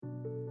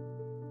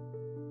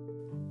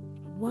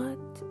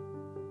What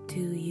do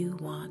you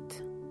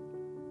want?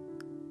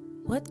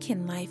 What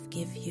can life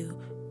give you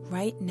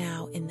right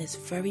now in this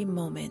very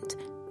moment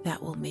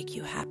that will make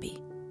you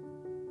happy?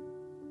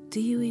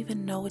 Do you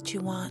even know what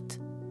you want?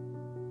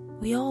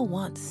 We all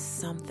want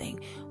something.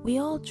 We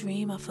all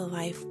dream of a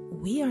life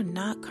we are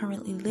not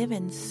currently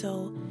living.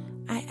 So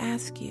I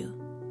ask you,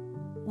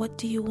 what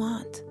do you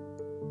want?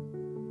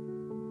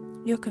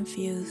 You're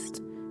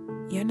confused.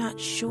 You're not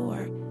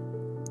sure.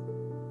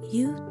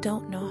 You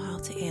don't know how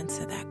to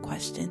answer that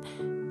question.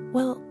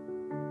 Well,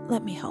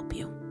 let me help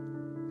you.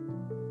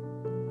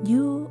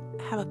 You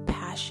have a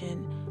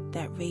passion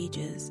that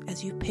rages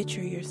as you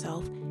picture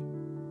yourself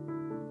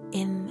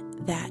in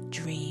that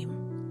dream.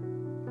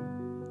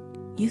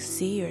 You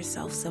see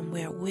yourself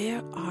somewhere.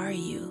 Where are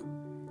you?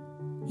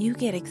 You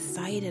get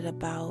excited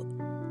about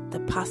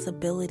the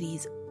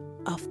possibilities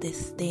of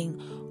this thing.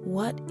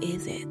 What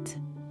is it?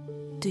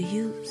 Do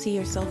you see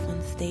yourself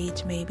on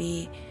stage,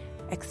 maybe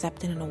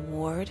accepting an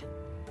award?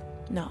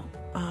 No.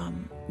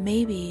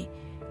 Maybe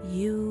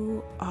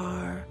you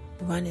are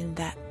running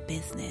that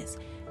business.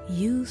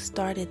 You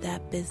started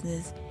that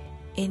business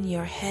in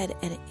your head,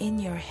 and in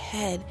your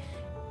head,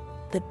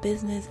 the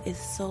business is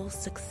so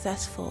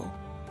successful.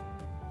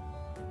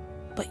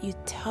 But you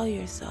tell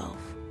yourself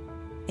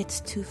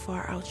it's too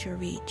far out your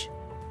reach.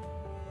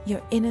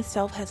 Your inner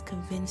self has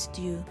convinced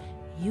you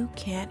you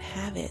can't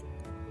have it.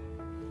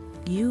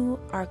 You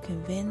are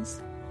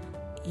convinced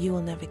you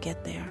will never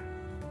get there.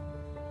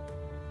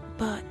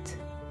 But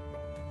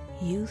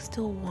you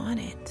still want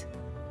it.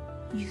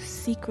 You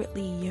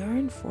secretly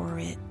yearn for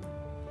it.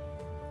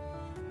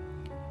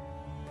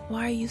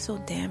 Why are you so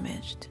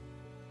damaged?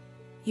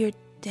 You're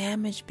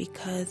damaged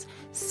because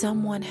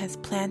someone has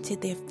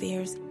planted their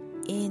fears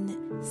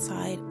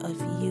inside of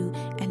you,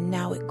 and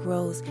now it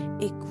grows.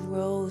 It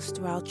grows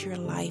throughout your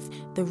life.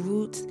 The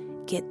roots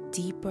get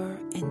deeper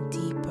and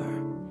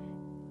deeper,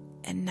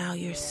 and now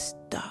you're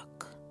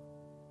stuck.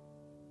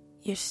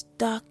 You're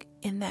stuck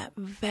in that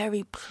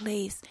very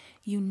place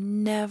you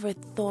never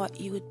thought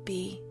you would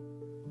be.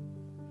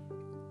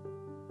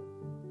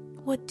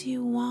 What do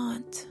you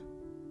want?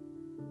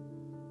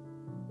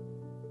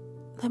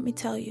 Let me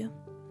tell you,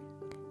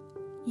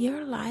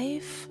 your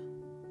life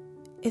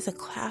is a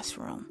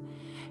classroom.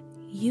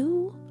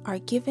 You are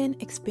given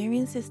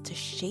experiences to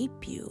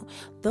shape you.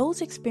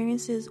 Those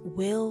experiences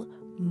will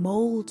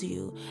mold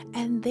you,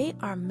 and they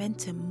are meant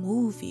to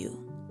move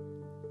you.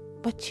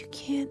 But you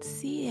can't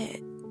see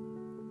it.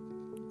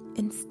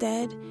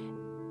 Instead,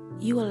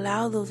 you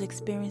allow those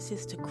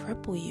experiences to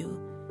cripple you.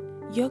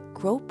 Your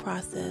growth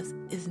process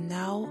is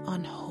now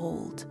on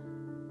hold.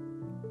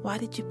 Why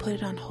did you put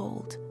it on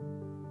hold?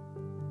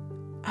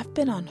 I've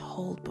been on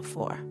hold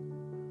before,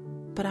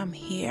 but I'm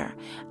here.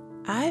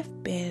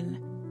 I've been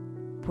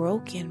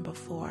broken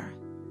before,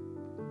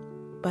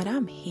 but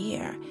I'm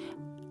here.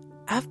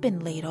 I've been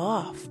laid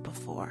off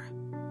before,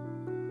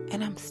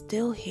 and I'm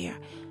still here.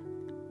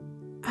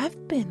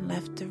 I've been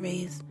left to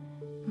raise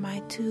my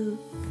 2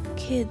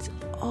 kids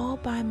all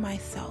by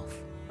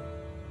myself,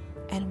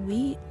 and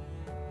we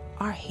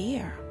are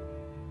here.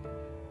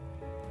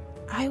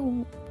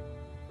 I've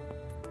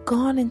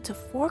gone into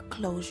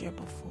foreclosure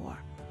before,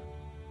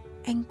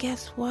 and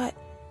guess what?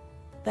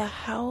 The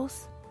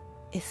house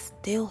is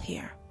still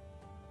here.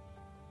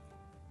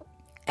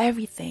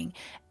 Everything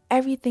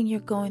you're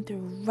going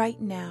through right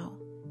now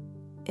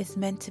is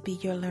meant to be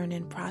your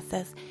learning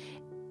process.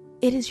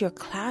 It is your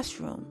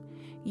classroom.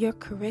 Your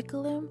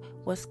curriculum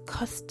was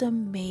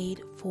custom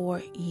made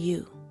for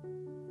you.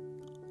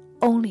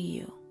 Only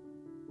you.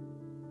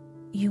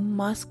 You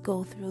must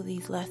go through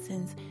these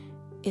lessons.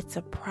 It's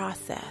a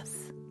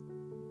process.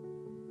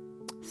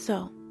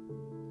 So,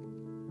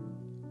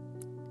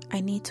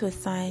 I need to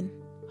assign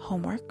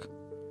homework.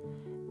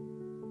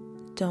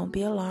 Don't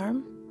be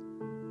alarmed.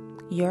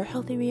 Your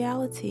healthy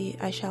reality,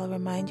 I shall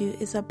remind you,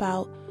 is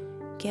about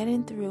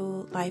getting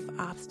through life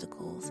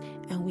obstacles,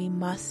 and we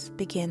must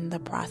begin the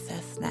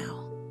process now.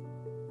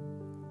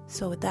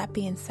 So with that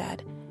being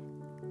said,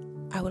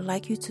 I would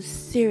like you to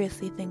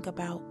seriously think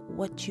about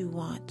what you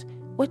want,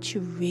 what you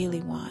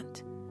really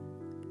want.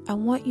 I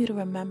want you to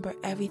remember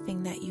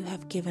everything that you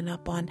have given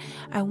up on.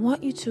 I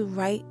want you to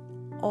write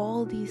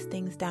all these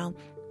things down.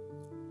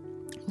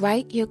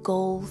 Write your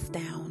goals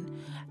down,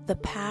 the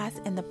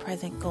past and the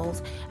present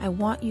goals. I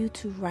want you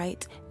to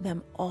write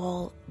them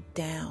all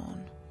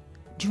down.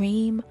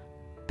 Dream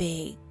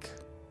big.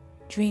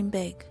 Dream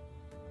big.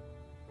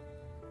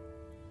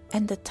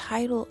 And the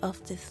title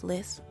of this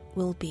list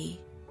will be,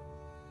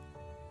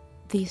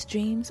 These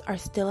Dreams Are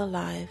Still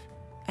Alive,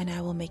 and I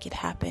Will Make It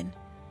Happen.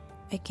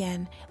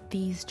 Again,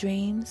 these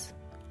dreams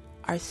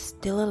are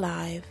still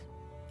alive,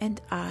 and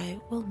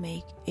I will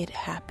make it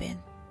happen.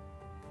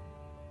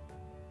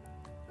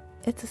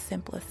 It's a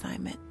simple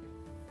assignment.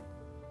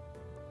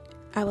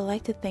 I would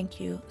like to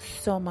thank you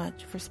so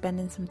much for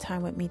spending some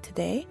time with me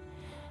today.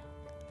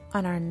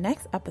 On our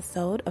next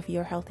episode of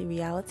Your Healthy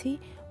Reality,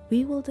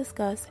 we will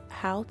discuss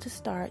how to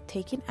start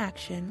taking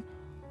action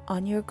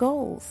on your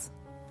goals.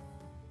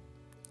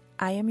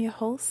 I am your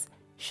host,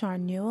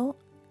 Sharn Newell,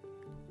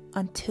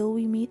 until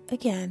we meet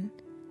again,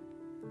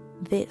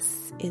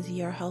 this is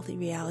your healthy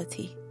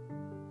reality.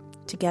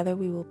 Together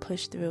we will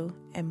push through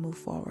and move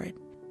forward.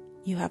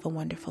 You have a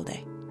wonderful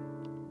day.